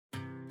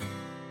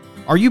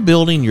Are you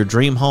building your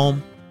dream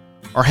home?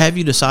 Or have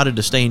you decided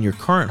to stay in your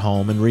current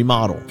home and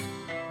remodel?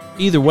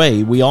 Either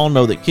way, we all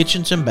know that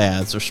kitchens and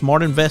baths are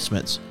smart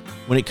investments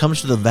when it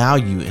comes to the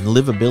value and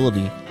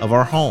livability of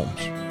our homes.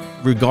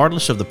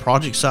 Regardless of the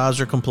project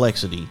size or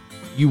complexity,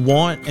 you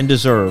want and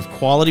deserve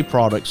quality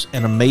products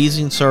and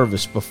amazing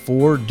service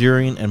before,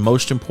 during, and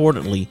most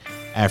importantly,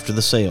 after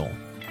the sale.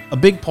 A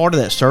big part of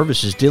that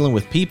service is dealing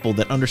with people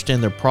that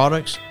understand their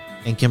products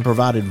and can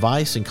provide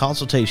advice and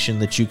consultation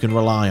that you can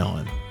rely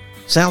on.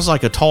 Sounds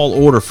like a tall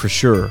order for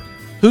sure.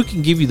 Who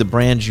can give you the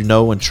brands you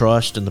know and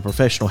trust and the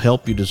professional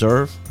help you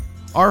deserve?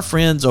 Our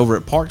friends over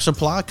at Park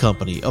Supply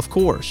Company, of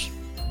course.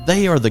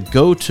 They are the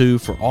go-to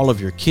for all of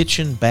your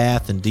kitchen,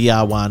 bath, and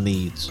DIY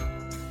needs.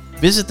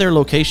 Visit their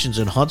locations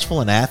in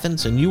Huntsville and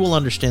Athens and you will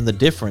understand the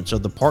difference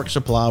of the Park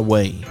Supply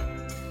way.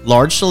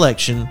 Large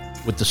selection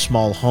with the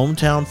small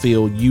hometown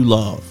feel you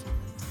love.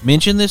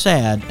 Mention this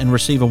ad and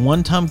receive a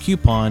one-time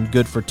coupon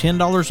good for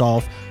 $10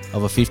 off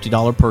of a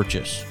 $50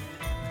 purchase.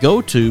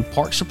 Go to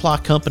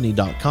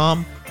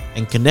parksupplycompany.com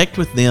and connect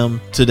with them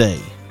today.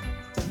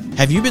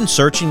 Have you been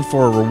searching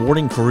for a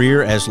rewarding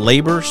career as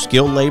labor,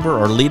 skilled labor,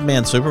 or lead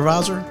man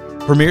supervisor?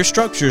 Premier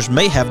Structures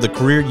may have the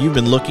career you've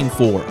been looking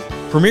for.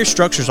 Premier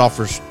Structures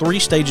offers 3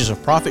 stages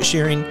of profit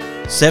sharing,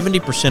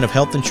 70% of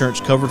health insurance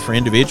covered for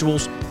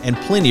individuals, and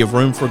plenty of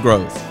room for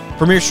growth.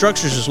 Premier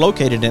Structures is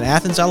located in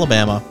Athens,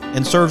 Alabama,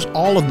 and serves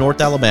all of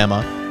North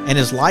Alabama and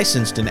is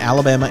licensed in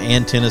Alabama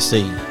and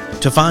Tennessee.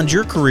 To find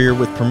your career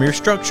with Premier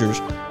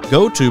Structures,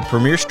 go to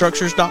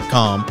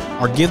premierstructures.com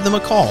or give them a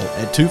call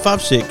at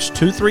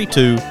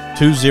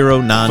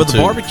 256-232-2092. For the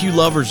barbecue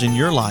lovers in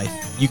your life,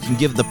 you can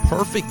give the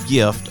perfect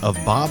gift of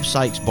Bob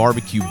Sykes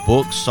Barbecue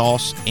books,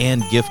 sauce,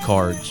 and gift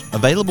cards.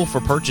 Available for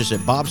purchase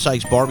at Bob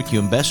Sykes Barbecue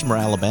in Bessemer,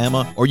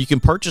 Alabama, or you can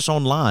purchase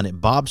online at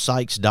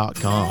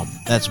bobsykes.com.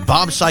 That's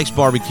Bob Sykes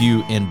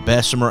Barbecue in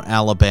Bessemer,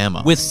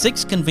 Alabama. With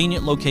 6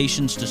 convenient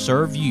locations to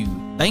serve you,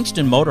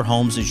 Bankston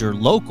Motorhomes is your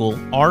local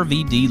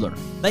RV dealer.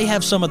 They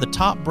have some of the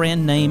top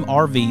brand name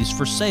RVs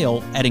for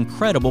sale at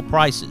incredible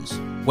prices.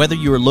 Whether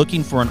you are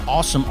looking for an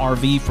awesome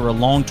RV for a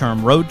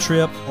long-term road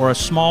trip or a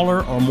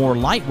smaller or more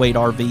lightweight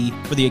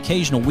RV for the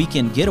occasional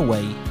weekend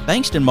getaway,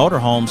 Bankston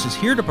Motorhomes is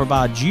here to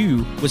provide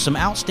you with some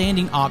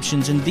outstanding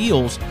options and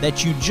deals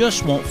that you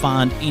just won't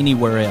find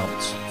anywhere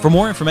else. For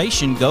more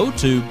information, go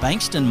to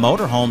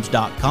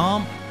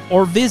bankstonmotorhomes.com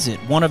or visit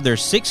one of their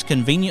 6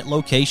 convenient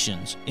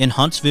locations in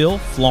Huntsville,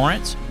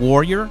 Florence,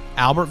 Warrior,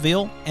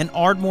 Albertville, and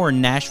Ardmore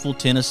in Nashville,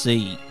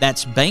 Tennessee.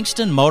 That's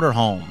Bankston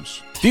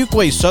Motorhomes.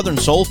 Fuquay's Southern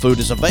Soul Food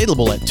is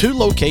available at 2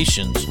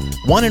 locations,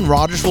 one in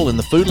Rogersville in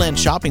the Foodland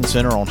Shopping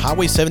Center on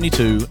Highway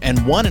 72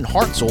 and one in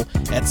Hartselle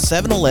at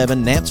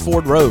 711 Nance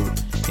Ford Road.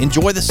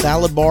 Enjoy the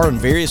salad bar and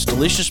various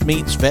delicious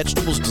meats,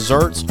 vegetables,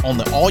 desserts on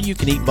the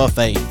all-you-can-eat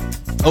buffet.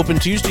 Open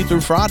Tuesday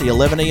through Friday,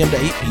 11 a.m. to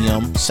 8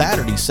 p.m.,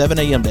 Saturday, 7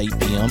 a.m. to 8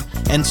 p.m.,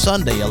 and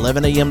Sunday,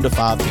 11 a.m. to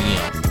 5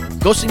 p.m.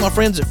 Go see my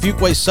friends at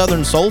Fuquay's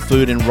Southern Soul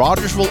Food in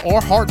Rogersville or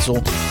Hartselle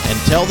and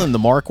tell them the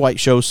Mark White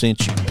Show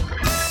sent you.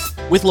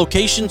 With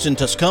locations in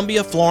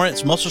Tuscumbia,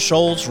 Florence, Muscle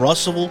Shoals,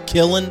 Russellville,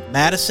 Killen,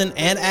 Madison,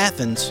 and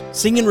Athens,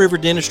 Singing River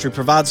Dentistry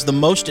provides the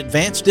most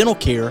advanced dental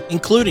care,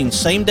 including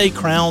same-day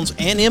crowns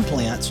and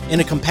implants, in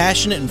a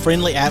compassionate and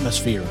friendly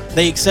atmosphere.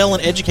 They excel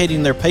in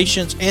educating their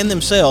patients and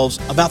themselves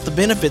about the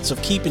benefits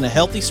of keeping a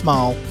healthy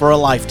smile for a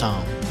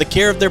lifetime. The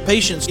care of their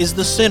patients is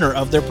the center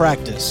of their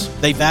practice.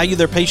 They value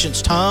their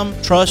patients' time,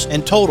 trust,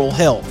 and total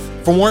health.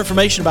 For more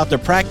information about their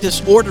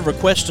practice or to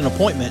request an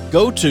appointment,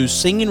 go to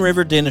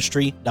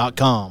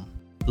singingriverdentistry.com.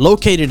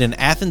 Located in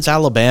Athens,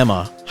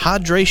 Alabama,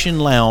 Hydration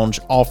Lounge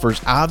offers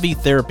IV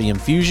therapy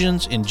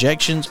infusions,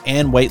 injections,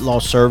 and weight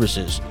loss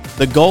services.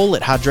 The goal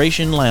at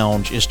Hydration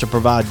Lounge is to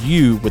provide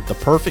you with the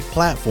perfect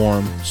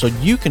platform so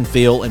you can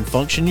feel and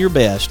function your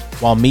best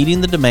while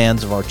meeting the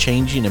demands of our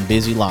changing and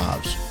busy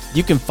lives.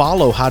 You can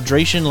follow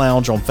Hydration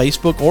Lounge on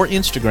Facebook or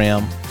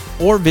Instagram,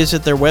 or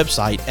visit their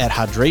website at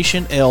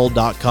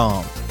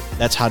hydrationl.com.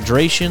 That's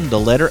hydration, the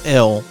letter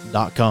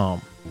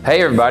L.com.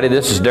 Hey everybody,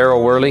 this is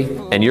Daryl Worley,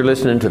 and you're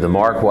listening to The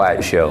Mark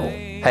White Show.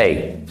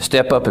 Hey,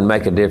 step up and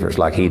make a difference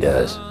like he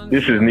does.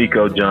 This is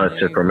Nico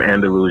Johnson from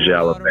Andalusia,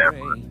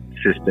 Alabama,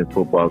 assistant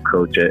football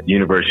coach at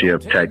University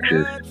of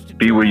Texas.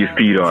 Be where your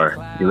feet are.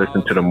 You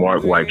listen to The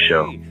Mark White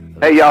Show.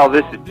 Hey y'all,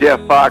 this is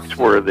Jeff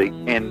Foxworthy,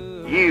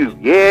 and you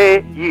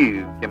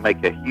can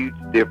make a huge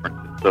difference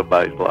in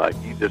somebody's life.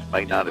 You just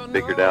may not have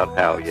figured out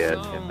how yet,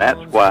 and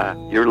that's why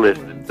you're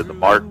listening to The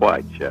Mark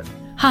White Show.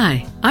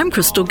 Hi, I'm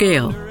Crystal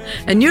Gale,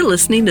 and you're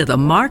listening to The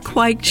Mark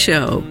White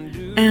Show.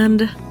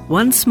 And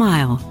one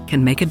smile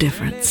can make a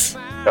difference.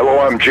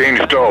 Hello, I'm Gene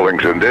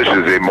Stallings, and this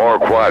is The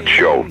Mark White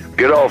Show.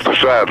 Get off the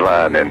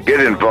sideline and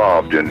get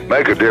involved and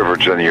make a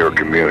difference in your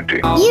community.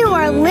 You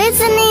are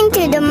listening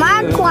to The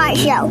Mark White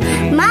Show.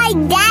 My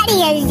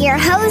daddy is your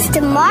host,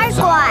 Mark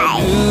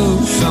White.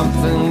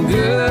 Something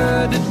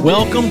good.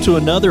 Welcome to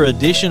another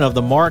edition of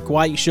the Mark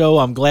White Show.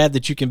 I'm glad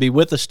that you can be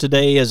with us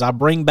today as I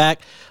bring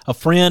back a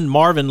friend,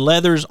 Marvin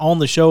Leathers, on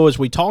the show as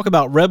we talk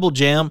about Rebel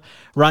Jam.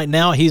 Right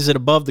now, he's at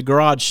Above the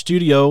Garage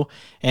studio,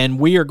 and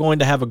we are going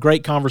to have a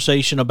great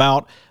conversation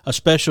about a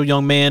special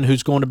young man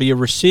who's going to be a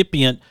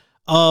recipient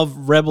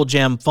of Rebel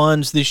Jam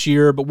funds this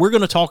year. But we're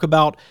going to talk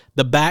about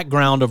the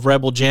background of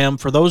Rebel Jam.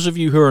 For those of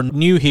you who are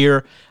new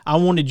here, I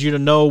wanted you to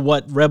know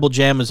what Rebel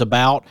Jam is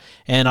about,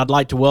 and I'd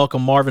like to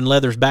welcome Marvin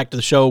Leathers back to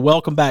the show.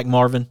 Welcome back,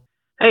 Marvin.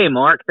 Hey,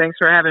 Mark. Thanks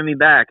for having me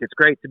back. It's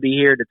great to be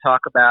here to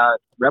talk about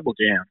Rebel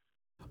Jam.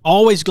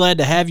 Always glad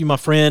to have you, my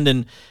friend.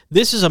 And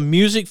this is a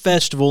music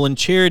festival and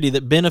charity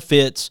that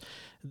benefits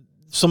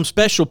some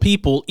special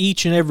people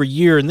each and every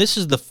year. And this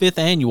is the 5th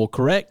annual,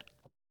 correct?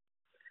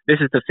 This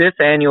is the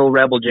 5th annual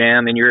Rebel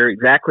Jam, and you're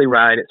exactly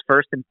right. It's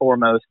first and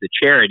foremost a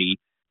charity,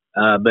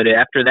 but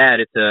after that,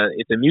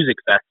 it's a music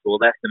festival.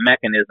 That's the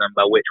mechanism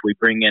by which we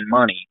bring in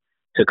money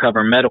to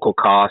cover medical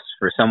costs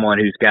for someone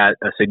who's got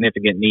a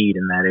significant need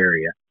in that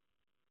area.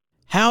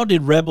 How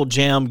did Rebel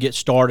Jam get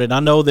started?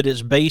 I know that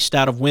it's based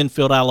out of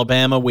Winfield,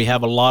 Alabama. We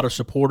have a lot of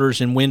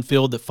supporters in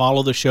Winfield that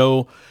follow the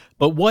show,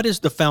 but what is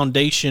the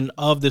foundation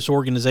of this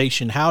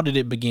organization? How did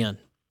it begin?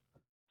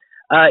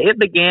 It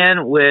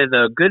began with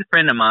a good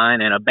friend of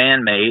mine and a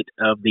bandmate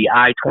of the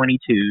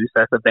I-22s.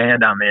 That's the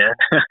band I'm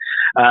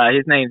in.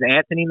 His name's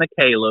Anthony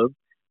McCaleb,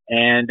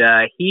 and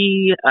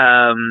he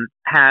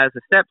has a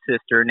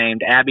stepsister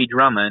named Abby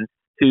Drummond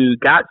who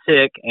got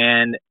sick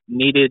and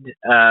needed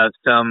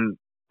some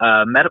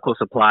medical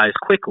supplies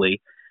quickly.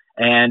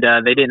 And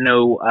they didn't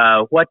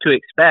know what to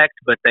expect,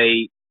 but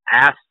they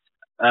asked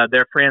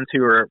their friends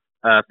who were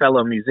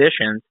fellow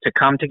musicians to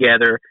come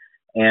together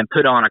and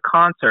put on a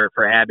concert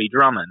for Abby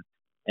Drummond.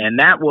 And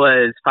that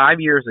was 5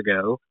 years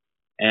ago.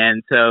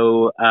 And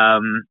so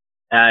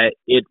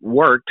it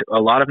worked. A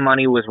lot of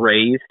money was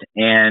raised,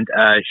 and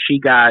she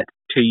got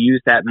to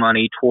use that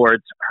money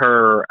towards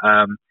her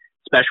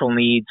special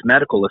needs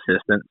medical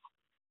assistance.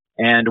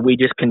 And we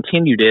just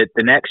continued it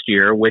the next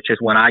year, which is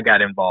when I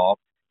got involved.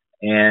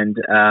 And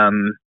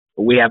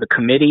we have a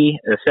committee.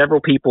 Several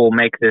people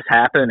make this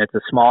happen. It's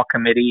a small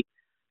committee.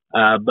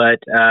 But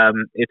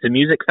it's a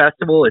music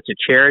festival. It's a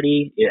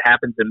charity. It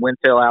happens in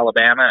Winfield,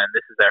 Alabama, and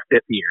this is our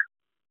 5th year.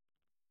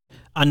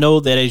 I know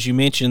that, as you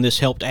mentioned, this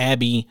helped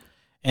Abby,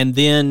 and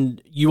then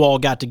you all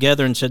got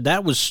together and said,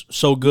 that was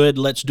so good,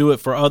 let's do it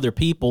for other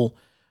people.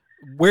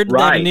 Where did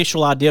that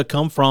initial idea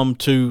come from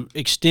to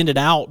extend it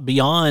out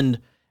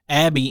beyond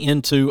Abby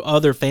into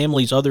other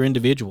families, other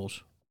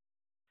individuals?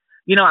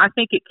 You know, I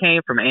think it came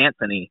from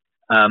Anthony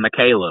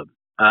McCaleb.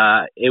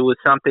 It was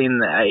something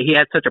that he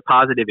had such a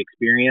positive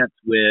experience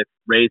with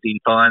raising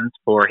funds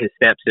for his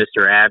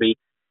stepsister, Abby,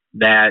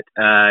 that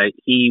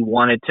he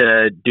wanted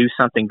to do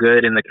something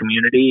good in the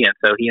community. And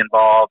so he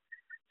involved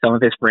some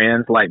of his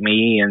friends like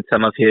me and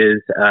some of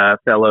his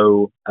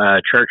fellow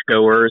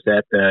churchgoers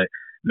at the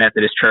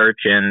Methodist Church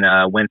in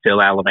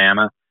Winfield,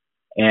 Alabama.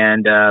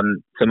 And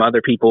some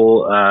other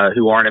people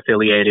who aren't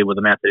affiliated with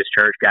the Methodist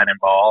Church got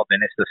involved.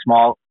 And it's a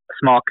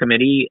small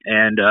committee,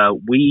 and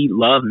we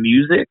love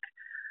music.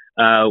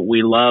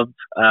 We love,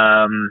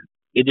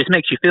 it just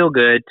makes you feel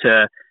good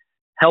to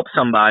help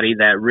somebody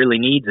that really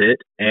needs it.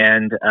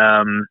 And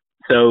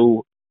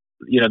so,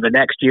 you know, the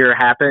next year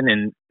happened,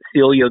 and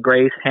Celia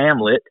Grace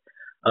Hamlet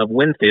of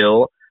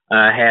Winfield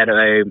had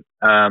a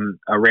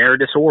rare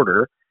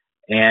disorder,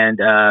 and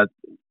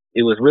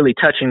it was really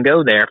touch and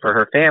go there for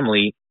her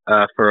family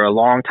for a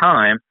long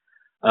time.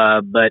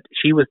 But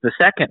she was the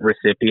second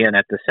recipient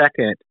at the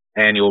 2nd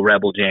annual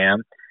Rebel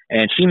Jam,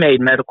 and she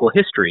made medical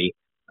history.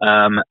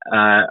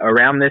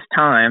 Around this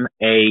time,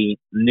 a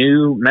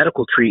new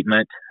medical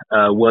treatment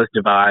was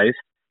devised,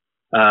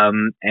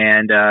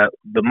 and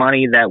the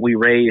money that we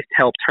raised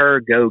helped her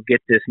go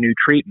get this new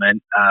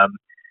treatment,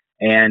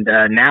 and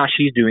now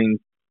she's doing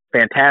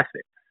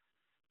fantastic.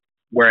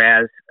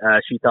 Whereas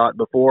they thought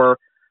before,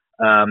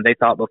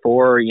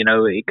 you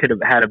know, it could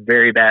have had a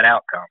very bad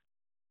outcome.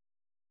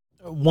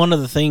 One of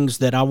the things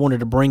that I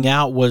wanted to bring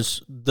out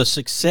was the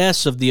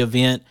success of the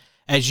event.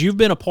 As you've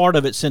been a part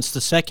of it since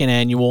the 2nd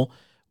annual,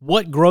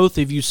 what growth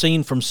have you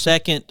seen from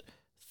 2nd,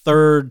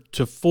 3rd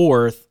to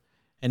 4th?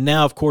 And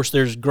now, of course,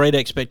 there's great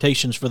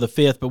expectations for the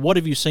 5th, but what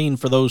have you seen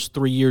for those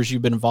 3 years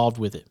you've been involved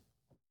with it?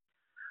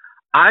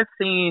 I've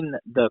seen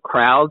the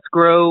crowds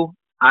grow.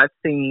 I've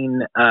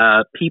seen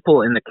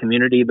people in the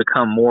community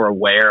become more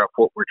aware of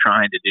what we're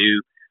trying to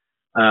do,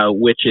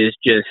 which is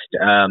just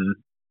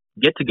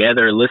get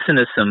together, listen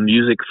to some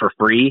music for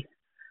free,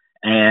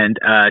 and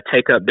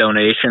take up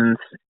donations.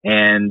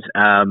 And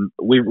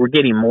we're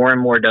getting more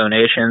and more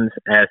donations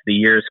as the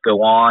years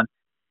go on,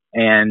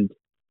 and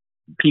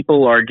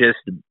people are just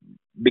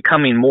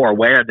becoming more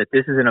aware that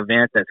this is an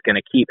event that's going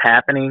to keep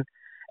happening,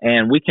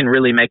 and we can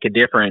really make a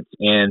difference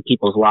in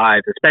people's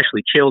lives,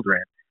 especially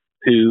children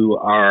who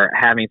are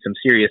having some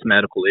serious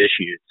medical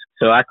issues.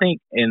 So I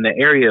think in the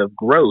area of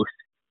growth,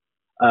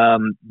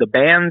 the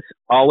bands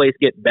always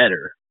get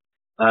better.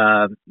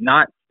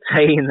 Not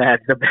saying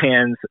that the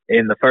bands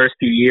in the first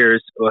few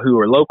years who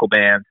were local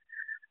bands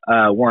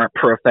weren't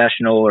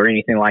professional or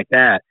anything like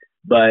that.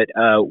 But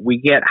we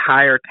get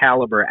higher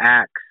caliber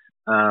acts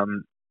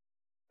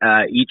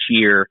each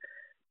year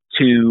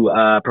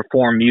to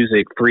perform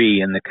music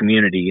free in the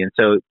community. And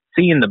so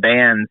seeing the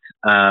bands,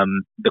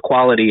 the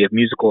quality of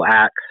musical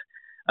acts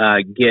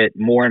get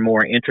more and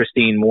more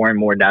interesting, more and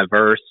more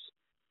diverse,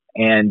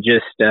 and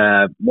just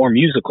more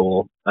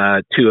musical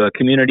to a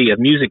community of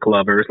music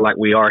lovers like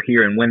we are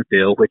here in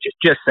Winfield, which is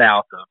just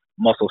south of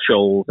Muscle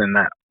Shoals, and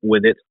that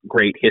with its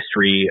great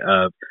history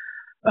of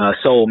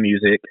soul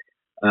music.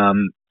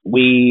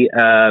 We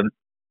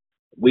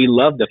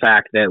love the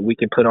fact that we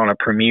can put on a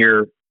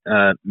premier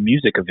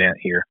music event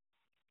here.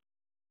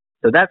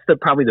 So that's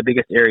probably the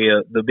biggest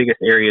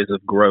areas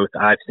of growth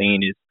I've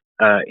seen is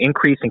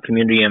increase in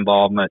community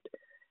involvement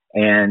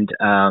and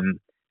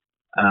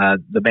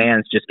the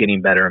band's just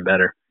getting better and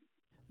better.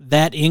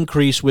 That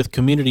increase with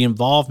community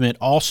involvement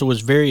also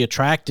is very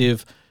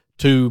attractive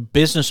to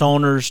business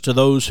owners, to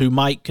those who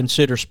might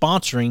consider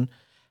sponsoring.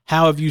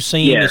 How have you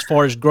seen as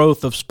far as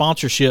growth of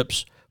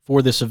sponsorships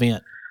for this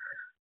event?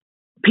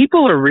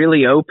 People are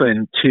really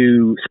open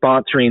to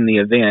sponsoring the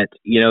event.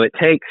 You know, it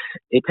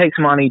takes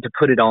money to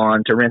put it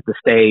on, to rent the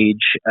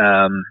stage,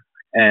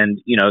 and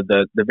you know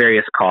the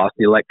various costs,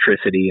 the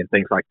electricity and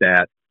things like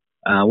that.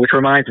 Which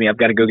reminds me, I've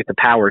got to go get the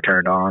power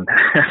turned on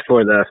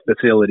for the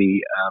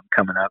facility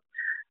coming up.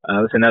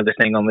 It's another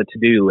thing on the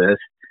to-do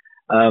list.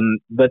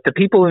 But the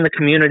people in the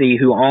community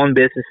who own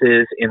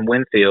businesses in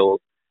Winfield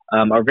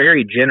are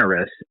very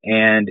generous,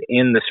 and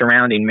in the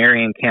surrounding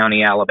Marion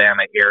County,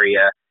 Alabama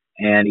area,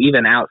 and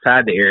even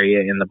outside the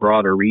area in the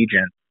broader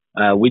region,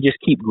 we just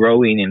keep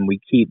growing and we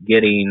keep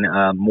getting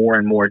more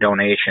and more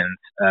donations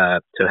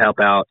to help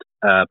out,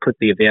 put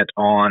the event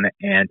on,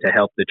 and to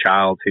help the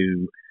child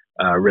who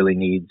really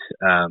needs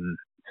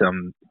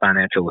some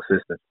financial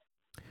assistance.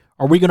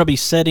 Are we going to be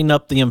setting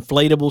up the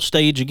inflatable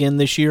stage again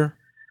this year?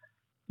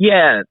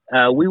 Yeah,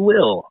 we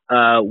will.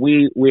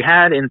 We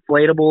had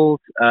inflatables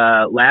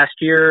last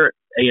year.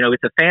 You know,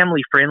 it's a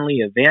family-friendly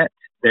event.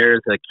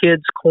 There's a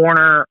kids'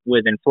 corner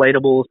with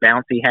inflatables,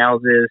 bouncy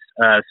houses,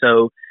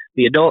 so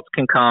the adults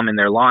can come in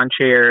their lawn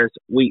chairs.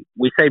 We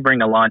say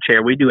bring a lawn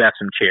chair. We do have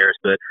some chairs,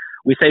 but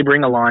we say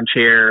bring a lawn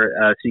chair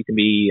so you can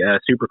be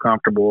super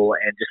comfortable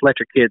and just let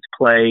your kids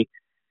play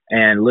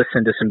and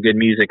listen to some good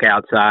music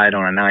outside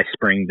on a nice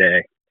spring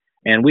day.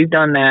 And we've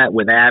done that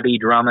with Abby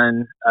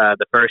Drummond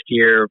the first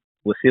year,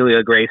 with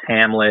Celia Grace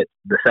Hamlet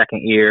the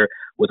second year,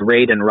 with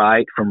Raiden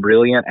Wright from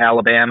Brilliant,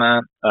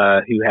 Alabama,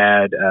 who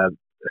had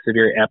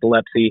severe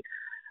epilepsy.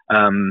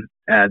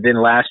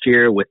 Then last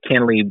year with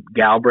Kenley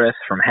Galbraith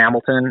from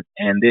Hamilton,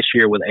 and this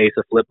year with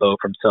Asa Flippo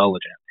from Sullivan.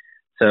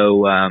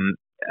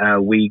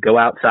 So we go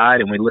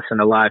outside and we listen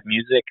to live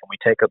music, and we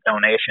take up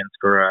donations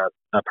for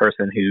a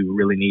person who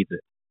really needs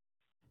it.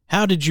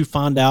 How did you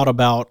find out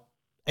about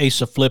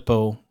Asa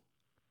Flippo?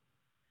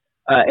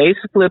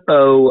 Asa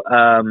Flippo,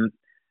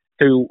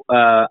 through,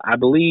 I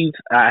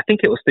think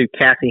it was through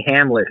Cassie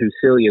Hamlet, who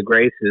Celia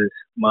Grace's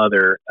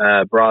mother,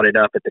 brought it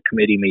up at the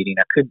committee meeting.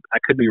 I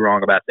could be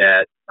wrong about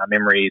that. My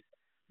memory's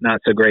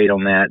not so great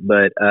on that,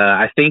 but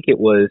I think it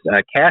was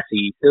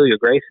Cassie, Celia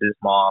Grace's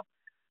mom,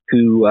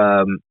 who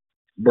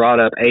brought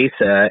up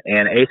Asa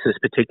and Asa's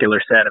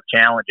particular set of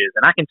challenges.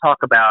 And I can talk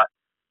about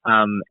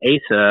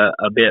Asa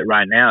a bit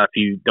right now, if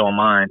you don't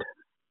mind.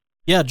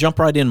 Yeah, jump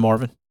right in,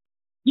 Marvin.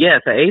 Yeah,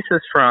 so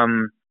Asa's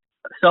from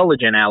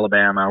Sullivan,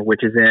 Alabama,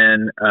 which is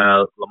in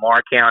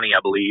Lamar County, I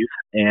believe,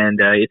 and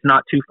it's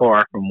not too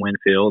far from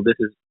Winfield. This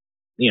is,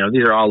 you know,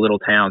 these are all little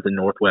towns in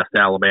northwest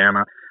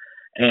Alabama.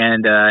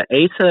 And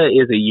Asa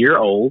is a year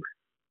old.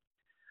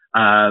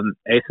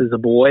 Asa's a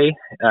boy,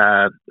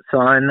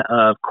 son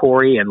of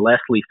Corey and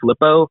Leslie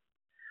Flippo.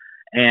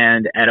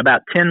 And at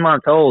about 10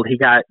 months old, he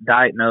got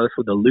diagnosed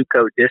with a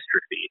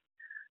leukodystrophy.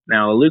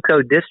 Now, a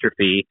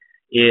leukodystrophy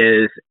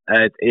is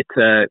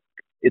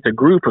it's a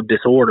group of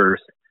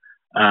disorders.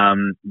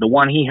 The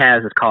one he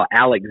has is called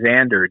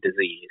Alexander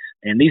disease,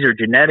 and these are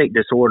genetic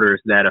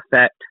disorders that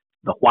affect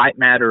the white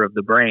matter of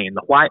the brain.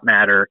 The white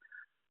matter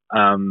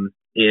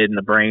in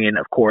the brain,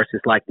 of course,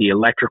 is like the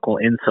electrical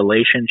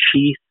insulation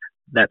sheath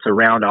that's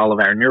around all of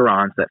our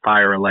neurons that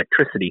fire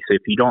electricity. So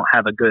if you don't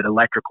have a good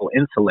electrical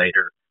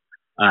insulator,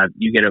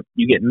 you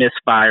get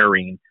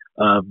misfiring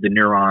of the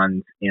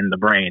neurons in the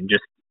brain.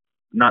 Just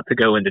not to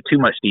go into too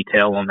much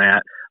detail on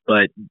that,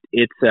 but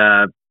it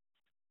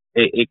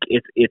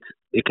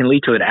can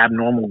lead to an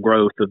abnormal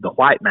growth of the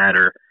white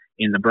matter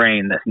in the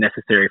brain that's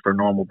necessary for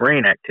normal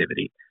brain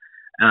activity.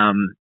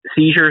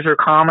 Seizures are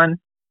common,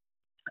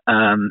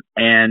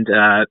 and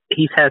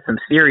he's had some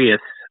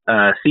serious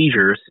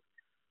seizures,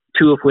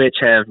 two of which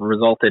have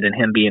resulted in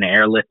him being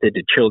airlifted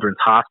to Children's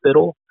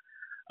Hospital.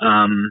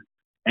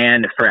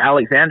 And for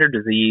Alexander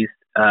disease,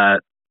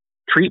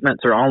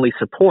 treatments are only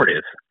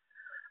supportive.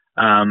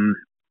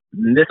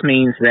 This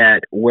means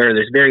that where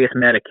there's various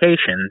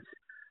medications,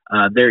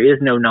 there is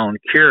no known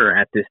cure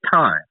at this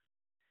time.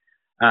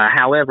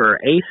 However,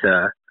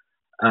 Asa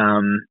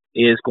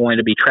is going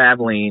to be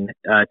traveling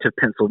to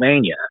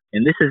Pennsylvania,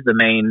 and this is the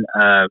main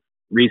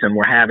reason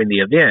we're having the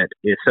event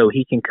is so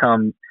he can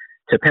come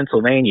to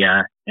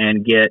Pennsylvania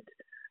and get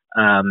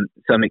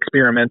some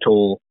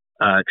experimental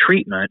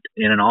treatment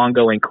in an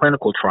ongoing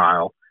clinical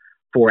trial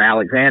for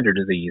Alexander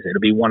disease. It'll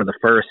be one of the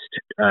first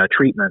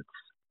treatments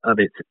of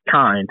its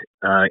kind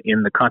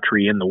in the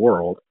country, in the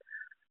world.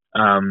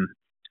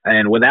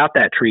 And without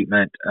that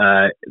treatment,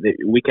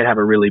 we could have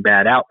a really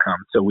bad outcome.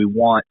 So we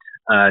want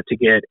to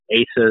get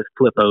Asa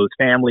Flippo's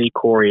family,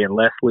 Corey and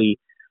Leslie,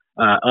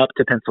 up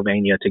to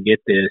Pennsylvania to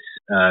get this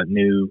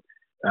new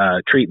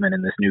treatment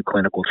in this new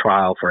clinical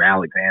trial for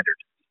Alexander.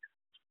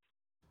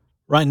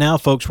 Right now,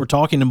 folks, we're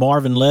talking to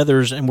Marvin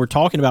Leathers, and we're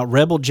talking about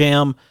Rebel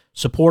Jam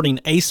supporting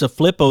Asa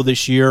Flippo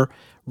this year.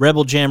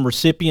 Rebel Jam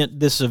recipient.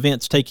 This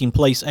event's taking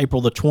place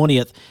April the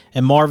 20th.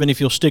 And Marvin,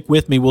 if you'll stick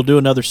with me, we'll do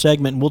another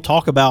segment, and we'll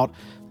talk about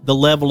the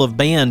level of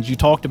bands. You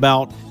talked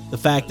about the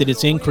fact that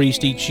it's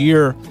increased each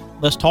year.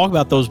 Let's talk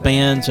about those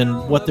bands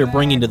and what they're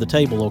bringing to the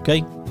table,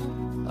 okay?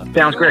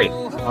 Sounds great.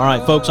 All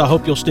right, folks, I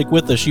hope you'll stick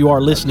with us. You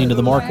are listening to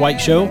The Mark White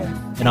Show,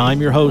 and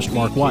I'm your host,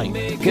 Mark White.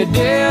 Make a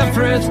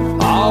difference.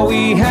 All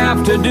we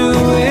have to do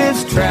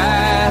is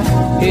try.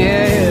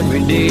 Yeah,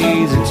 every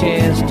day's a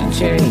chance to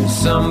change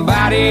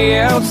somebody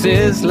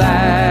else's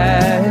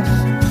life.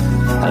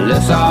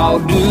 Let's all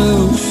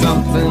do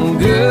something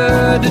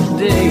good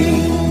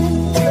today.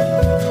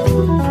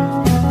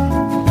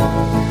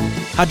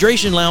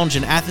 Hydration Lounge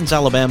in Athens,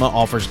 Alabama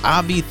offers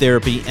IV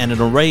therapy and an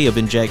array of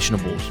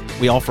injectionables.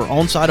 We offer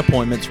on-site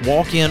appointments,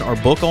 walk-in or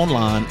book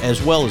online,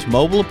 as well as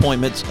mobile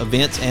appointments,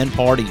 events, and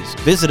parties.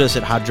 Visit us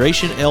at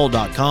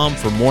hydrationl.com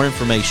for more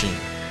information.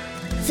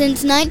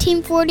 Since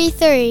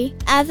 1943,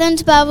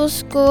 Athens Bible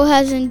School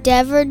has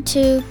endeavored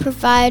to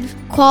provide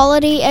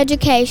quality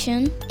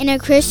education in a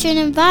Christian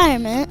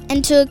environment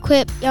and to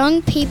equip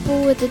young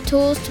people with the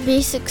tools to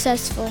be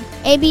successful.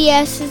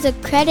 ABS is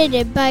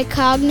accredited by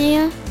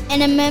Cognia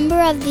and a member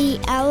of the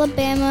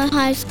Alabama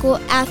High School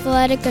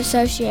Athletic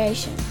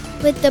Association.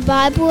 With the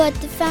Bible at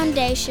the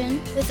foundation,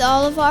 with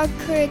all of our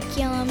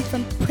curriculum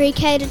from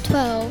pre-K to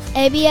 12,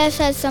 ABS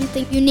has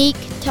something unique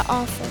to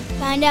offer.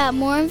 Find out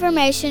more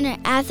information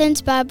at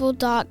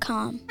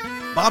athensbible.com.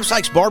 Bob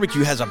Sykes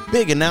Barbecue has a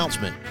big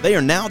announcement. They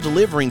are now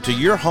delivering to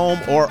your home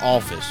or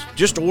office.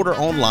 Just order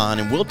online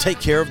and we'll take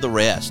care of the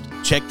rest.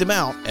 Check them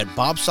out at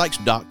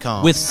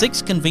bobsykes.com. With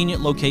 6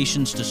 convenient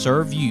locations to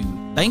serve you,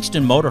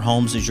 Bankston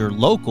Motorhomes is your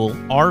local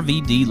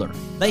RV dealer.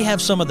 They have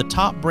some of the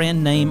top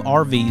brand name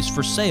RVs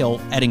for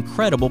sale at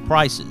incredible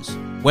prices.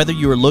 Whether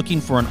you are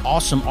looking for an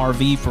awesome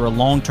RV for a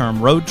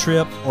long-term road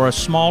trip or a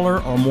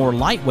smaller or more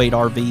lightweight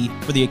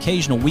RV for the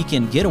occasional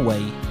weekend getaway,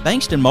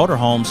 Bankston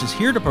Motorhomes is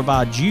here to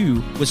provide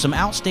you with some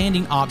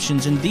outstanding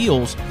options and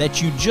deals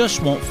that you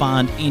just won't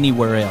find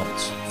anywhere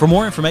else. For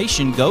more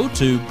information, go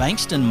to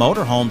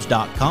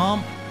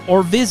bankstonmotorhomes.com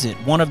or visit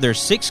one of their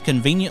 6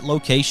 convenient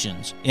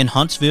locations in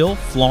Huntsville,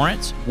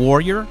 Florence,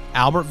 Warrior,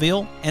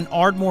 Albertville, and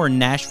Ardmore,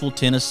 Nashville,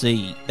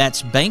 Tennessee.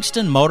 That's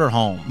Bankston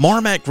Motorhome.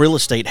 Marmac Real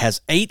Estate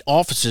has 8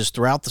 offices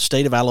throughout the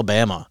state of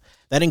Alabama.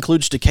 That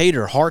includes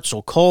Decatur,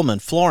 Hartselle, Coleman,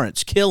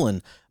 Florence,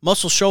 Killen,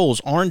 Muscle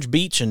Shoals, Orange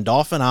Beach, and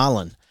Dauphin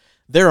Island.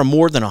 There are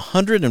more than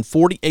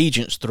 140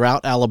 agents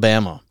throughout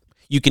Alabama.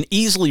 You can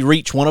easily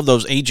reach one of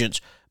those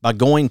agents by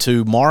going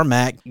to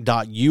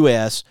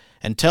marmac.us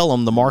and tell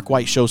them the Mark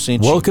White Show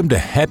sent you. Welcome to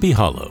Happy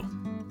Hollow.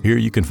 Here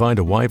you can find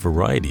a wide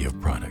variety of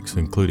products,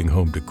 including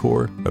home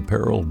decor,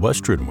 apparel,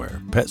 western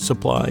wear, pet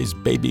supplies,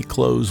 baby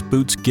clothes,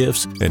 boots,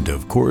 gifts, and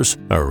of course,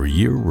 our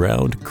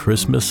year-round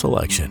Christmas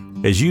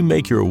selection. As you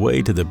make your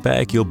way to the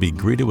back, you'll be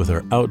greeted with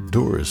our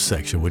outdoors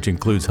section, which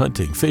includes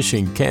hunting,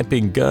 fishing,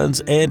 camping,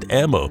 guns, and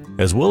ammo,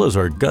 as well as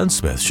our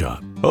gunsmith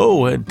shop.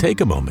 Oh, and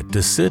take a moment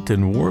to sit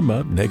and warm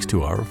up next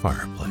to our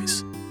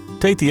fireplace.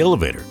 Take the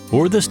elevator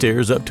or the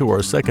stairs up to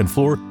our second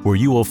floor, where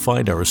you will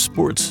find our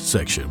sports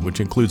section, which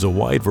includes a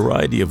wide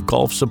variety of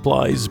golf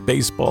supplies,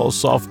 baseball,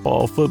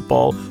 softball,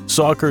 football,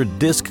 soccer,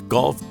 disc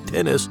golf,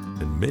 tennis,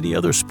 and many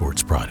other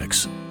sports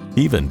products.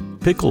 Even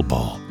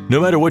pickleball. No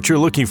matter what you're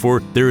looking for,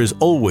 there is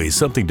always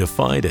something to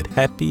find at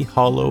Happy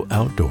Hollow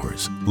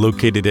Outdoors,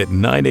 located at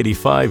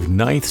 985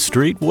 9th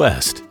Street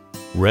West,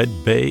 Red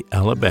Bay,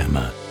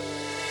 Alabama.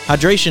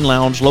 Hydration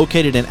Lounge,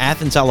 located in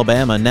Athens,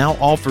 Alabama, now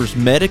offers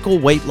medical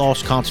weight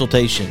loss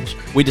consultations.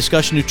 We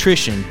discuss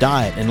nutrition,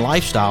 diet, and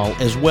lifestyle,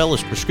 as well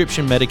as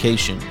prescription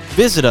medication.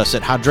 Visit us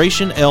at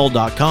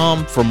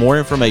hydrationl.com for more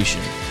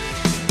information.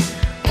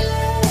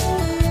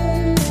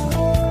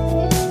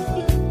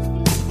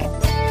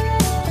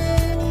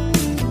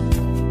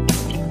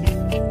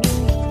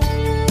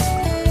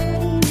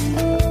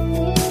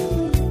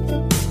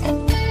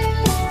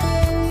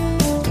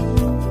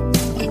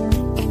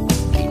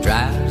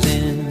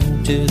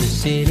 To the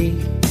city,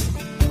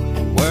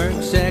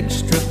 works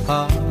extra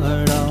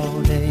hard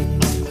all day,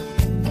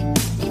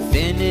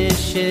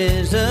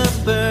 finishes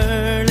up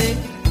early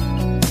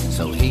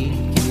so he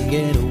can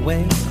get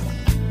away,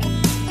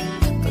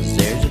 'cause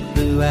there's a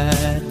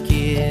blue-eyed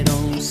kid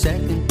on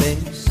second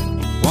base,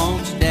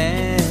 wants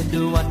dad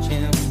to watch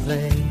him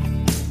play.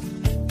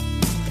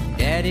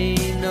 Daddy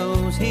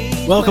knows he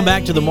Welcome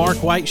back to the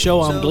Mark White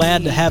Show. I'm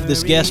glad to have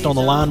this guest on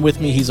the line with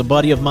me. He's a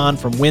buddy of mine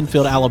from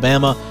Winfield,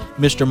 Alabama,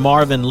 Mr.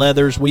 Marvin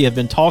Leathers. We have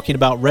been talking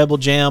about Rebel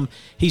Jam.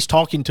 He's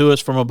talking to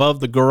us from above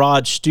the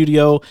garage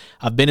studio.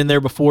 I've been in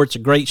there before. It's a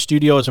great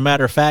studio. As a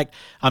matter of fact,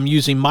 I'm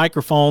using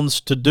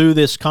microphones to do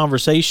this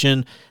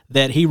conversation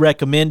that he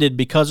recommended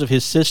because of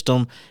his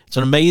system. It's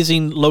an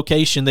amazing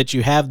location that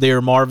you have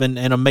there, Marvin,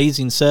 an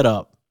amazing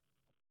setup.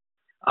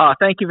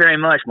 Thank you very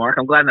much, Mark.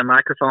 I'm glad the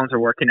microphones are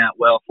working out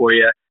well for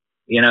you.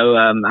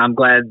 I'm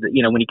glad that,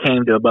 when you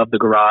came to Above the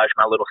Garage,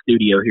 my little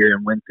studio here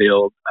in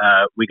Winfield,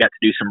 we got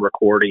to do some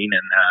recording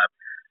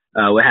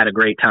and we had a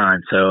great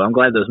time. So I'm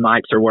glad those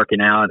mics are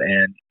working out,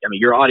 and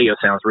your audio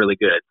sounds really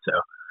good. So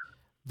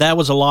that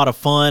was a lot of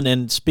fun.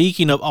 And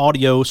speaking of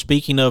audio,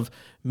 speaking of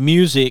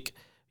music,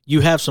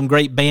 you have some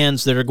great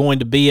bands that are going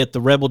to be at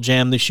the Rebel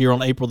Jam this year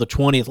on April the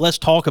 20th. Let's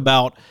talk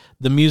about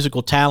the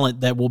musical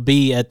talent that will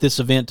be at this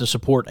event to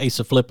support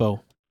Asa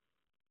Flippo.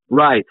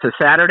 Right. So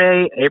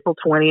Saturday, April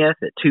 20th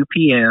at 2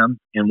 p.m.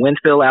 in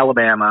Winfield,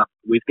 Alabama,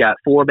 we've got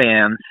 4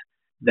 bands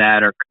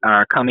that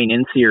are coming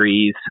in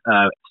series.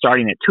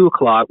 Starting at 2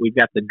 o'clock, we've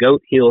got the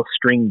Goat Hill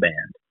String Band.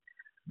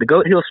 The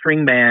Goat Hill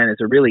String Band is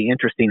a really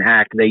interesting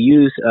act. They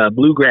use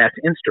bluegrass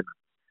instruments,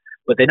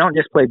 but they don't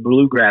just play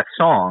bluegrass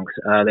songs.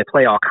 They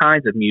play all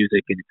kinds of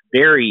music, and it's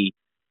very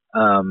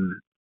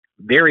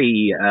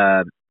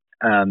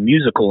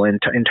musical in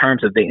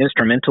terms of the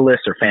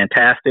instrumentalists are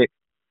fantastic.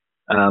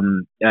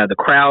 The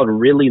crowd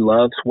really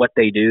loves what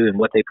they do and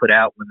what they put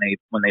out when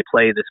they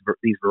play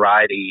these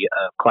variety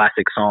of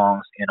classic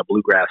songs in a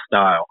bluegrass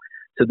style.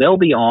 So they'll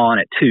be on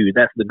at 2.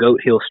 That's the Goat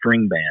Hill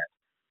String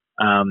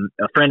Band.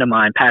 A friend of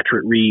mine,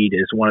 Patrick Reed,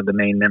 is one of the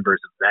main members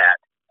of that,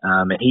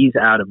 and he's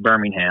out of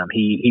Birmingham.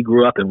 He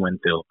grew up in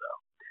Winfield,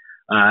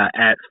 though.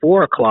 At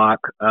 4 o'clock,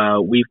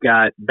 we've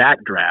got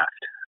Backdraft.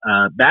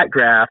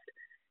 Backdraft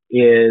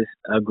is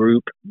a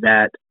group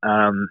that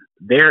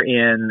they're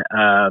in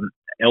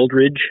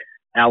Eldridge,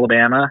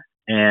 Alabama,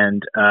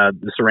 and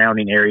the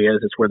surrounding areas.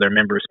 Is where their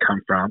members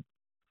come from.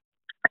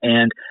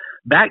 And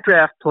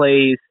Backdraft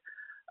plays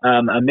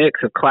a mix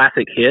of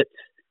classic hits.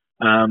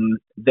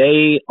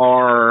 They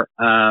are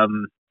a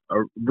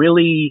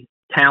really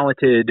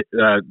talented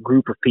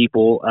group of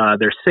people.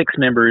 There's 6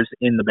 members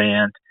in the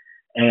band,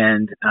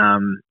 and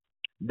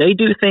they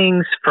do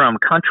things from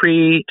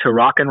country to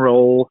rock and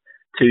roll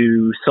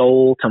to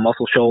soul to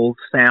Muscle Shoals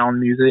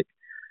sound music.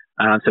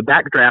 So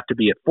Backdraft to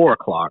be at 4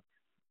 o'clock.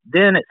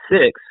 Then at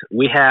 6,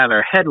 we have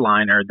our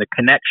headliner, the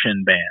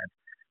Connection Band.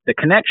 The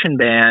Connection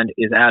Band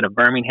is out of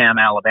Birmingham,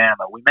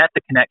 Alabama. We met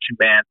the Connection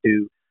Band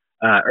through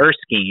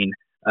Erskine,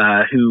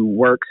 who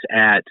works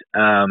at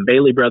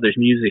Bailey Brothers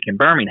Music in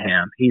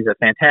Birmingham. He's a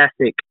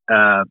fantastic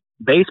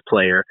bass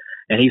player,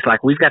 and he's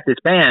like, we've got this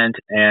band,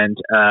 and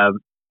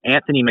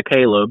Anthony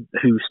McCaleb,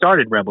 who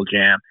started Rebel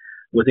Jam,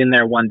 was in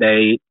there one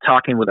day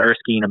talking with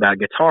Erskine about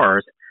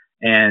guitars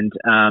and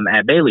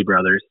at Bailey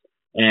Brothers,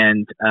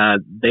 and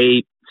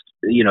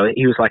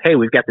he was like, hey,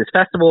 we've got this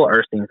festival.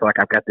 Erskine's like,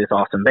 I've got this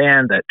awesome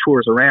band that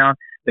tours around.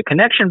 The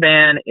Connection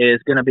Band is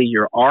going to be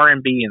your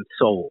R&B and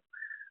soul.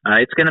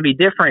 It's going to be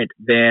different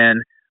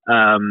than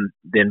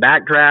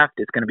Backdraft.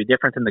 It's going to be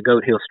different than the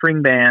Goat Hill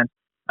String Band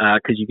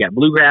because you got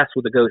bluegrass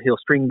with the Goat Hill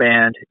String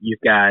Band.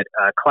 You've got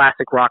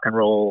classic rock and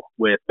roll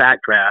with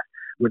Backdraft.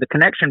 With the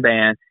Connection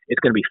Band,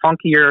 it's going to be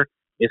funkier.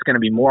 It's going to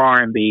be more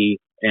R&B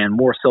and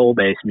more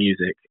soul-based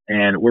music.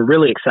 And we're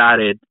really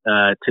excited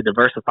to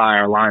diversify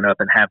our lineup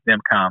and have them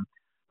come.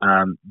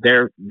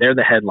 They're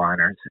the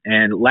headliners.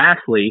 And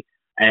lastly,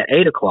 at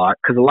 8 o'clock,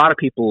 because a lot of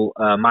people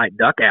might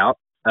duck out,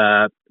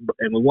 and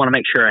we want to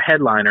make sure our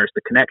headliners,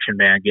 the Connection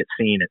Band, get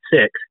seen at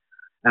 6.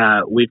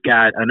 We've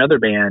got another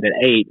band at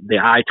 8, the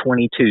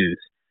I-22s.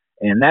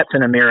 And that's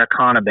an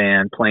Americana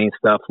band playing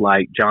stuff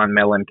like John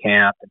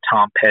Mellencamp and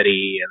Tom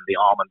Petty and the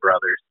Allman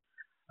Brothers.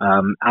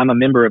 I'm a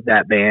member of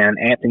that band.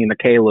 Anthony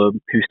McCaleb,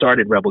 who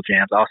started Rebel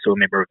Jam, is also a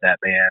member of that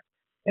band.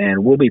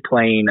 And we'll be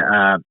playing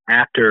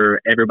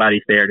after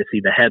everybody's there to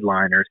see the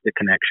headliners, the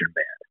Connection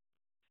Band.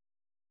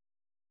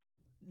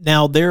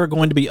 Now, there are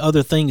going to be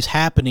other things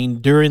happening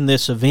during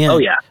this event. Oh,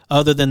 yeah.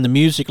 Other than the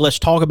music. Let's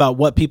talk about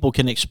what people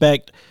can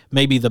expect,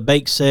 maybe the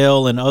bake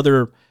sale and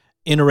other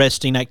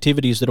interesting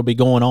activities that will be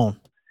going on.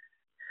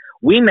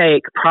 We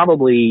make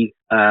probably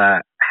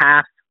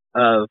half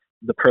of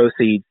the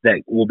proceeds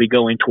that will be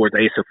going towards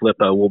Asa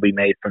Flippo will be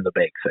made from the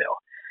bake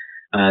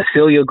sale.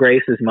 Celia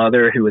Grace's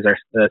mother,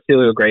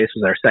 Celia Grace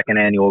was our second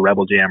annual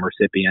Rebel Jam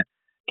recipient.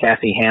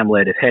 Kathy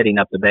Hamlet is heading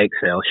up the bake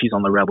sale. She's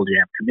on the Rebel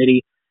Jam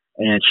committee,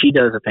 and she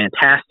does a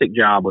fantastic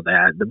job with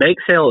that. The bake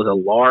sale is a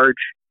large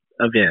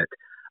event.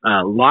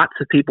 Lots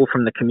of people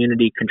from the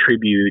community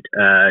contribute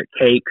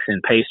cakes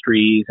and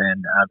pastries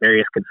and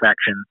various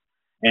confections.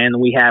 And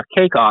we have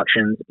cake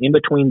auctions in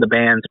between the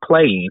bands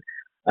playing.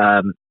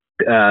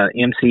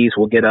 MCs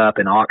will get up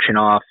and auction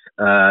off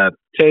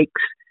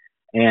cakes.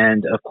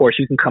 And of course,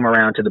 you can come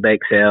around to the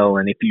bake sale.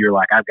 And if you're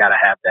like, I've got to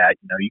have that,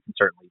 you can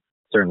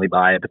certainly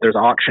buy it. But there's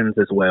auctions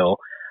as well.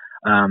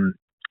 And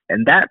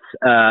that's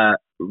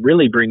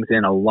really brings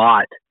in a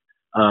lot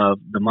of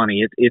the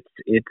money.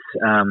 It's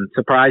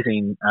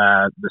surprising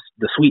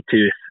the sweet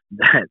tooth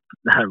that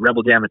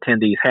Rebel Jam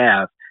attendees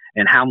have,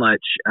 and how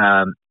much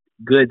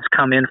goods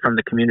come in from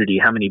the community,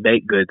 how many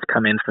baked goods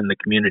come in from the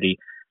community,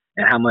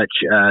 and how much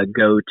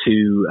go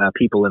to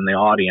people in the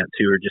audience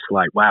who are just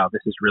like, wow,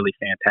 this is really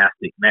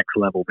fantastic, next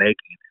level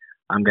baking.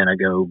 I'm going to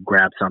go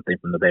grab something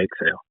from the bake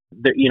sale.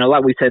 There,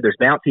 like we said, there's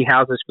bouncy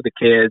houses for the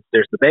kids.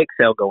 There's the bake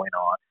sale going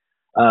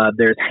on.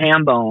 There's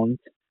Ham Bones.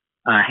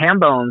 Ham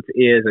Bones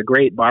is a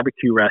great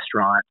barbecue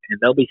restaurant, and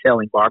they'll be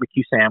selling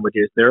barbecue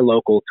sandwiches. They're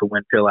local to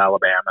Winfield,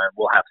 Alabama.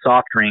 We'll have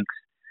soft drinks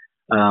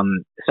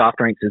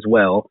as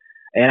well.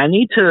 And I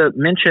need to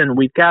mention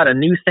we've got a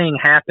new thing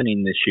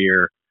happening this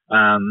year.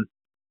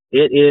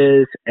 It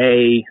is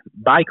a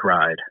bike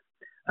ride,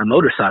 a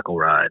motorcycle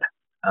ride,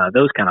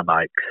 those kind of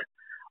bikes.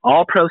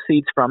 All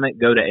proceeds from it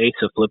go to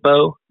Asa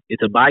Flippo.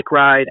 It's a bike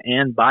ride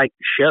and bike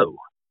show.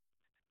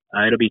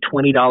 It'll be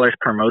 $20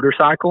 per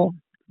motorcycle.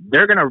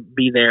 They're going to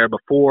be there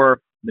before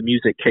the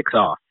music kicks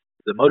off.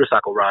 The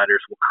motorcycle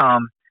riders will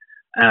come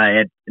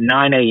at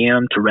 9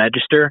 a.m. to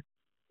register.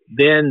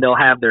 Then they'll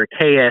have their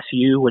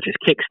KSU, which is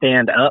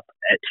kickstand up,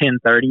 at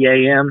 10:30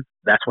 a.m.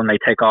 That's when they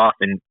take off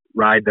and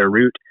ride their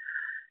route.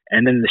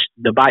 And then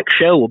the bike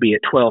show will be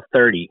at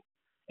 12:30.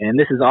 And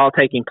this is all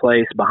taking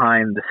place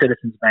behind the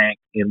Citizens Bank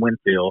in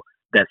Winfield.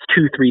 That's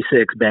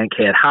 236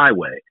 Bankhead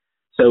Highway.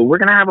 So we're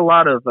going to have a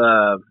lot of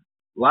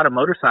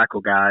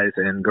motorcycle guys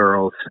and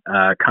girls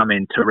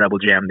coming to Rebel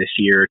Jam this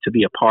year to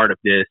be a part of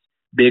this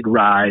big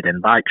ride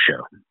and bike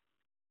show.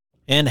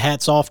 And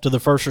hats off to the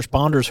first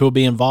responders who will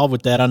be involved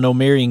with that. I know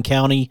Marion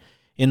County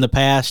in the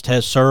past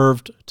has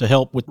served to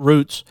help with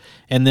routes,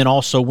 and then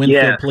also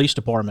Winfield Police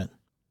Department.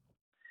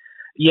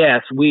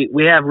 Yes,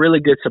 we have really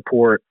good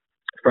support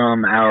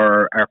from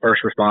our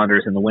first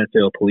responders in the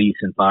Winfield Police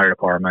and Fire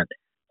Department,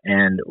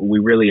 and we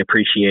really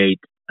appreciate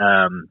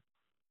them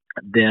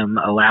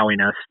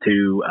allowing us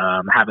to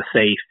have a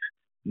safe,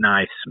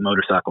 nice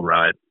motorcycle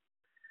ride.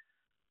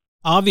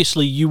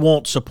 Obviously, you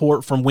want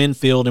support from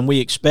Winfield, and we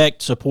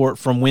expect support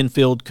from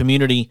Winfield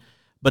community,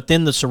 but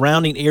then the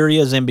surrounding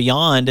areas and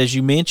beyond, as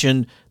you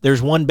mentioned,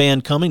 there's one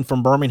band coming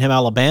from Birmingham,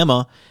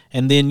 Alabama,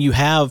 and then you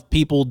have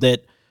people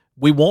that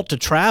we want to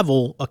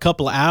travel a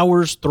couple of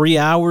hours, 3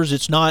 hours.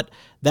 It's not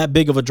that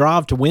big of a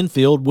drive to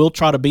Winfield. We'll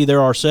try to be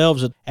there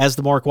ourselves as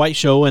the Mark White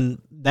Show, and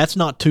that's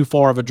not too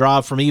far of a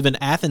drive from even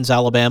Athens,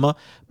 Alabama.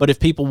 But if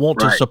people want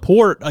to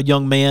support a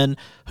young man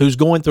who's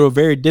going through a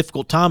very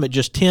difficult time at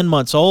just 10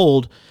 months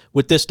old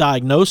with this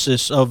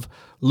diagnosis of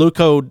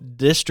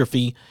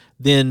leukodystrophy,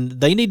 then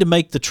they need to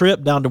make the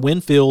trip down to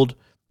Winfield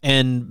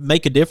and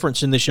make a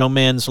difference in this young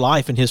man's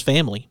life and his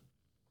family.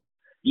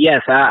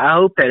 Yes, I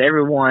hope that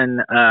everyone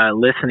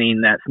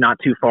listening that's not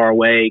too far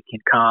away can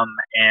come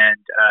and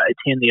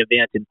attend the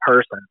event in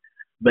person.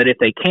 But if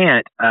they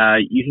can't,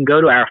 you can go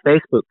to our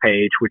Facebook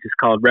page, which is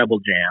called Rebel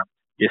Jam.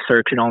 Just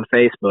search it on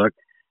Facebook,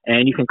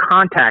 and you can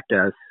contact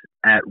us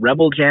at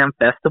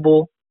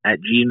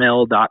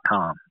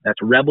rebeljamfestival@gmail.com.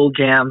 That's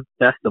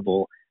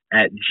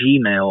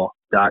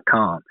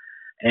rebeljamfestival@gmail.com.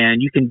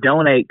 And you can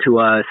donate to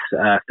us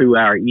through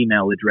our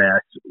email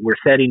address. We're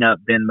setting up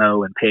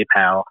Venmo and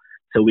PayPal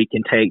so we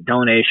can take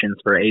donations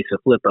for Asa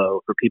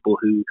Flippo for people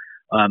who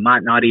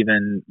might not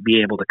even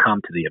be able to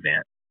come to the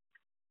event.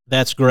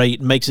 That's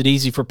great. It makes it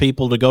easy for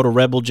people to go to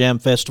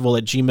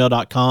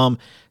rebeljamfestival@gmail.com,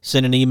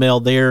 send an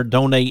email there,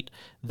 donate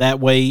that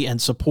way,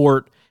 and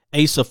support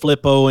Asa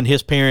Flippo and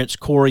his parents,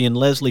 Corey and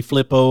Leslie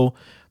Flippo.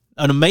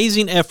 An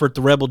amazing effort,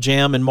 the Rebel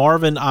Jam. And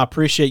Marvin, I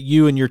appreciate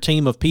you and your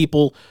team of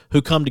people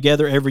who come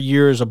together every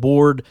year as a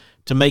board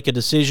to make a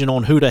decision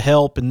on who to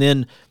help and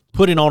then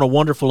putting on a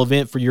wonderful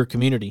event for your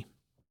community.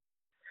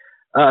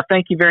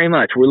 Thank you very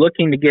much. We're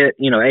looking to get,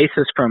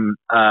 Asa's from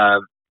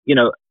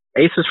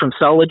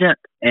Sulligent,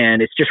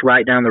 and it's just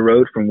right down the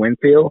road from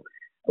Winfield.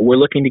 We're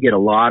looking to get a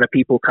lot of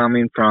people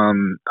coming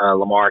from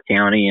Lamar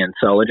County and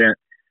Sulligent.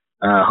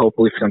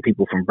 Hopefully some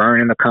people from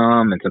Vernon will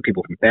come, and some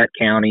people from Fayette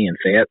County and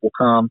Fayette will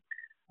come.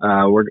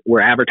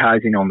 We're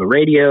advertising on the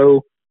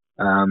radio.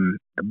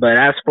 But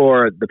as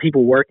for the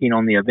people working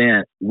on the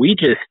event, we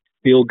just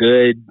feel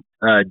good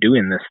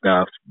doing this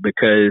stuff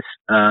because,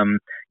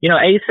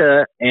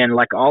 Asa, and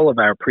like all of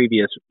our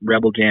previous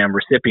Rebel Jam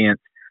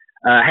recipients,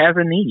 has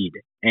a need.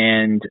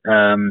 And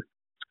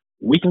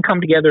we can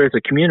come together as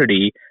a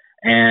community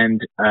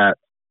and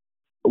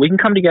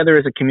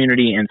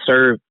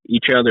serve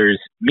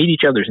meet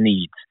each other's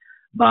needs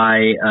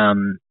by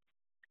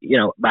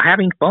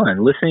having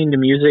fun, listening to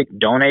music,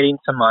 donating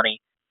some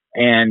money,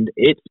 and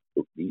it's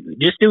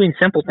just doing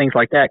simple things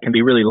like that can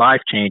be really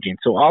life changing.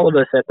 So all of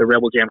us at the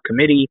Rebel Jam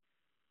committee,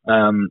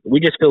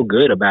 we just feel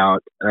good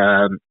about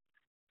our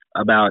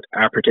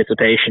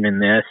participation in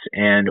this,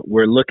 and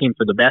we're looking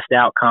for the best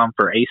outcome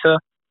for Asa.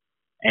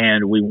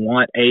 And we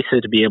want Asa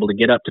to be able to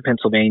get up to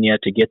Pennsylvania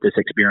to get this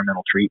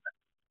experimental treatment.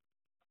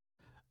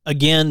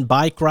 Again,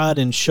 Bike Ride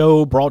and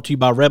Show brought to you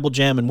by Rebel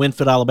Jam in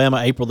Winfield, Alabama,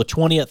 April the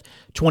 20th.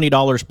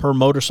 $20 per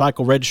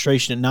motorcycle,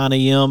 registration at 9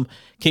 a.m.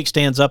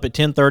 Kickstands up at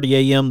 10:30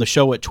 a.m. The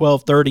show at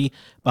 12:30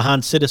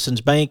 behind Citizens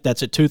Bank.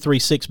 That's at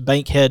 236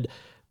 Bankhead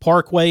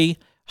Parkway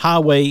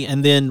Highway.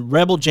 And then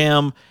Rebel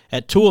Jam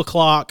at 2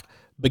 o'clock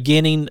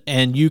beginning,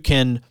 and you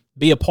can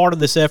be a part of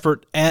this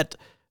effort at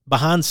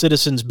behind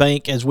Citizens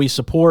Bank as we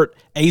support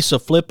Asa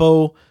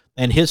Flippo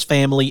and his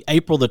family,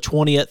 April the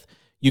 20th.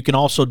 You can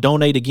also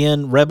donate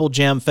again,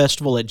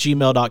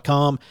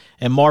 rebeljamfestival@gmail.com.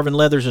 And Marvin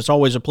Leathers, it's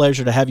always a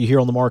pleasure to have you here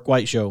on the Mark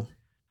White Show.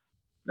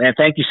 Man,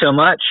 thank you so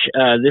much.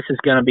 This is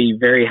going to be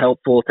very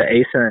helpful to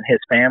Asa and his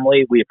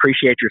family. We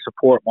appreciate your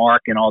support,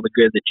 Mark, and all the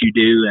good that you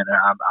do. And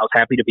I was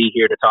happy to be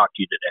here to talk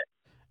to you today.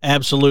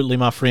 Absolutely,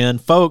 my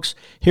friend. Folks,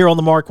 here on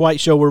the Mark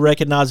White Show, we're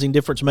recognizing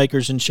difference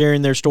makers and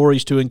sharing their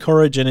stories to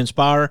encourage and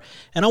inspire.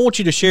 And I want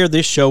you to share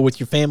this show with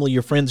your family,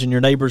 your friends, and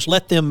your neighbors.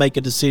 Let them make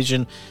a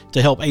decision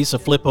to help Asa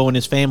Flippo and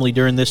his family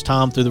during this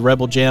time through the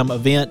Rebel Jam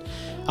event.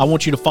 I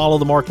want you to follow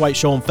the Mark White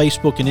Show on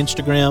Facebook and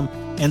Instagram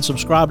and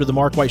subscribe to the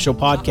Mark White Show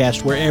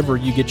podcast wherever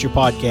you get your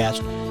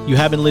podcast. You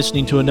have been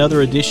listening to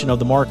another edition of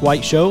the Mark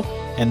White Show,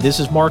 and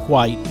this is Mark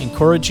White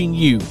encouraging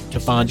you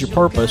to find your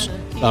purpose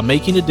by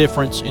making a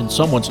difference in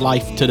someone's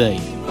life today.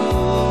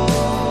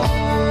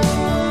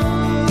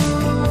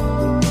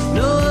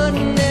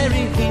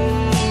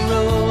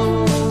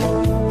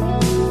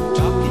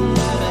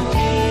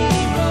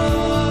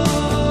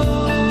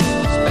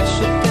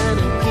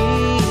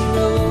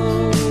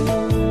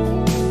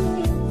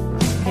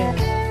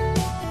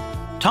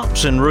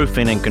 Thompson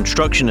Roofing and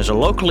Construction is a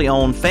locally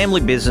owned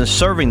family business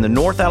serving the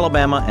North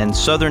Alabama and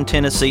Southern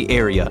Tennessee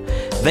area.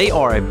 They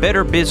are a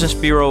Better Business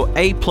Bureau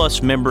A+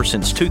 member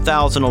since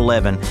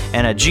 2011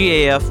 and a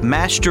GAF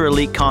Master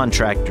Elite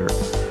Contractor.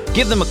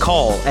 Give them a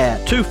call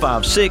at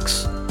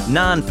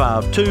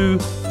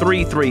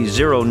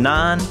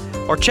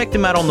 256-952-3309 or check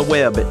them out on the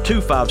web at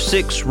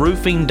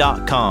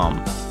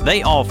 256roofing.com.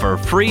 They offer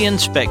free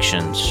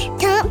inspections.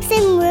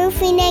 Thompson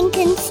Roofing and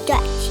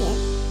Construction.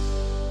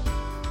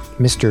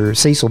 Mr.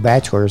 Cecil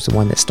Batchelor is the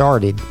one that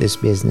started this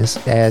business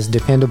as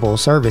Dependable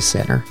Service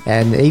Center.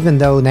 And even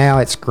though now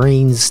it's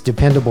Green's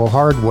Dependable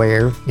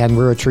Hardware and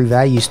we're a True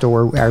Value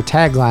store, our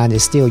tagline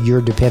is still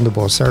Your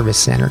Dependable Service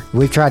Center.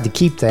 We've tried to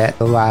keep that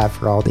alive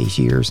for all these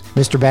years.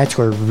 Mr.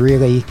 Batchelor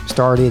really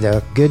started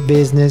a good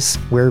business.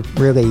 We're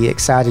really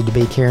excited to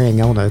be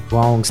carrying on a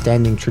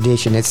long-standing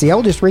tradition. It's the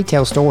oldest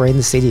retail store in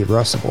the city of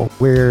Russellville.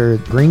 We're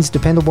Green's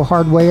Dependable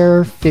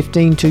Hardware,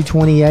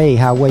 15220A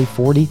Highway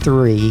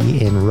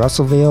 43 in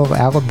Russellville,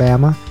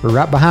 Alabama. We're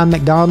right behind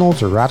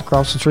McDonald's or right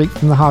across the street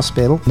from the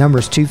hospital. Number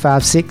is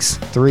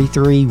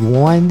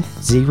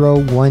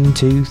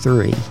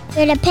 256-331-0123.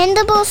 Your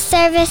Dependable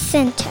Service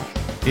Center.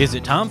 Is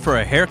it time for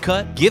a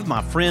haircut? Give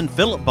my friend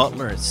Philip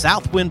Butler at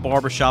Southwind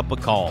Barbershop a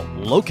call,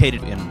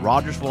 located in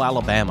Rogersville,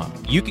 Alabama.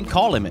 You can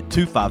call him at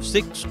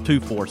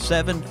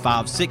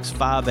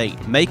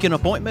 256-247-5658. Make an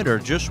appointment or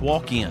just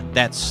walk in.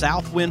 That's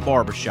Southwind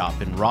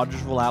Barbershop in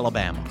Rogersville,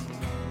 Alabama.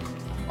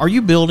 Are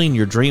you building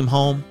your dream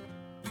home?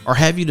 Or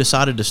have you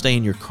decided to stay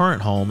in your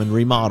current home and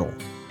remodel?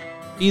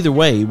 Either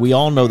way, we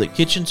all know that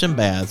kitchens and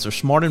baths are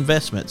smart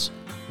investments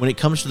when it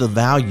comes to the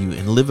value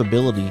and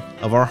livability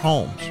of our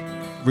homes.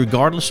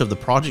 Regardless of the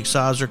project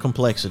size or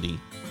complexity,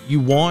 you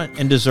want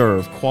and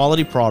deserve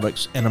quality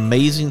products and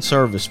amazing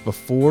service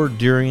before,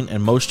 during,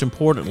 and most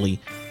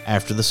importantly,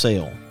 after the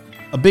sale.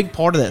 A big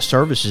part of that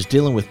service is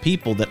dealing with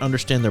people that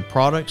understand their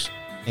products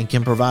and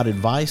can provide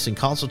advice and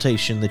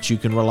consultation that you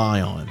can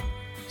rely on.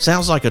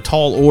 Sounds like a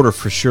tall order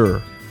for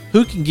sure.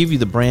 Who can give you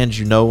the brands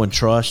you know and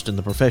trust and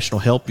the professional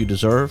help you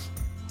deserve?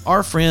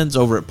 Our friends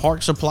over at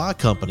Park Supply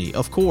Company,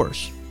 of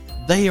course.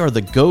 They are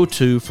the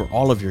go-to for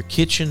all of your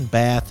kitchen,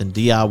 bath, and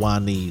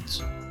DIY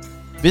needs.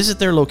 Visit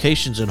their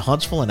locations in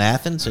Huntsville and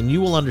Athens, and you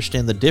will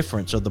understand the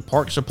difference of the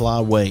Park Supply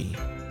way.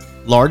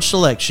 Large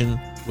selection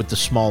with the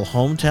small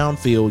hometown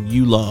feel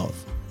you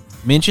love.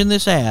 Mention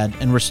this ad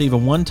and receive a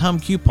one-time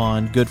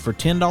coupon good for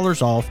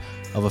 $10 off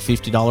of a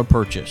 $50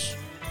 purchase.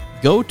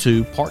 Go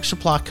to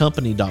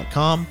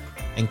parksupplycompany.com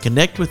and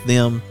connect with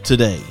them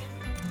today.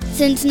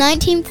 Since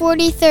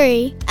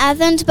 1943,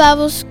 Athens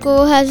Bible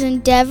School has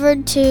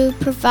endeavored to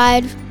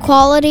provide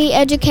quality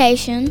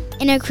education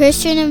in a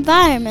Christian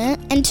environment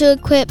and to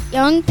equip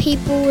young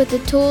people with the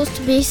tools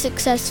to be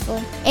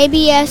successful.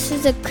 ABS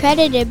is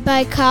accredited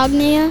by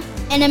Cognia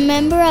and a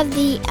member of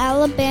the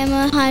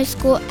Alabama High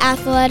School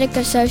Athletic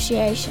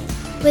Association.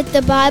 With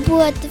the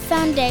Bible at the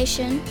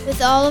foundation,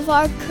 with all of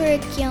our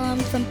curriculum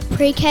from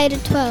pre-K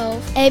to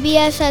 12,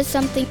 ABS has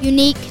something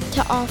unique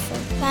to offer.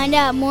 Find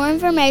out more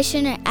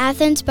information at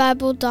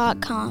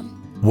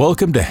athensbible.com.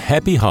 Welcome to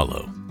Happy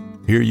Hollow.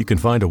 Here you can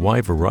find a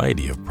wide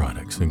variety of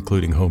products,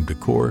 including home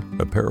decor,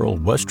 apparel,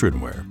 western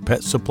wear,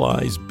 pet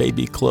supplies,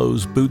 baby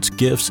clothes, boots,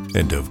 gifts,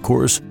 and of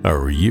course,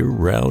 our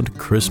year-round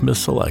Christmas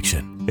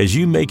selection. As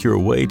you make your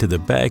way to the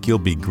back, you'll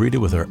be greeted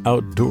with our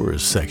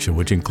outdoors section,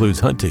 which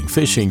includes hunting,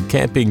 fishing,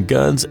 camping,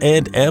 guns,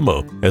 and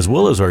ammo, as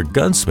well as our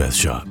gunsmith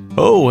shop.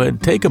 Oh,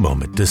 and take a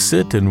moment to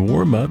sit and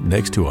warm up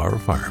next to our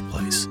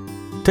fireplace.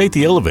 Take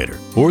the elevator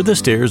or the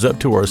stairs up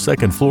to our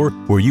second floor,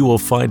 where you will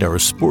find our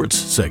sports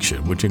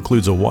section, which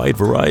includes a wide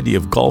variety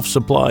of golf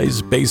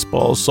supplies,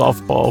 baseball,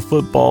 softball,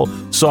 football,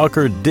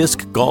 soccer,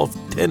 disc golf,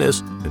 tennis,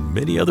 and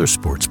many other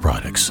sports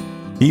products.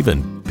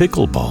 Even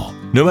pickleball.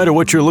 No matter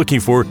what you're looking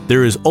for,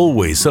 there is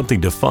always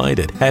something to find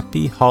at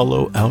Happy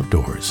Hollow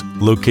Outdoors,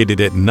 located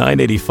at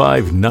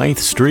 985 9th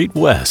Street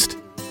West,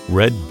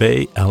 Red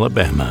Bay,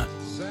 Alabama.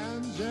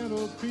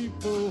 Gentle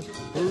people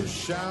who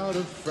shout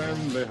a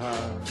friendly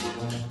hi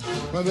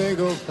when they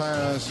go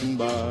passing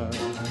by,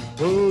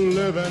 who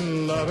live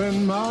and love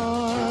in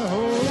my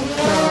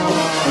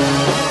hometown.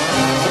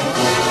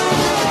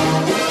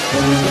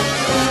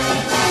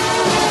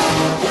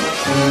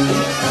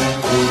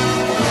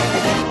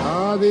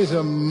 These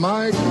are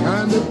my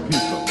kind of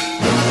people.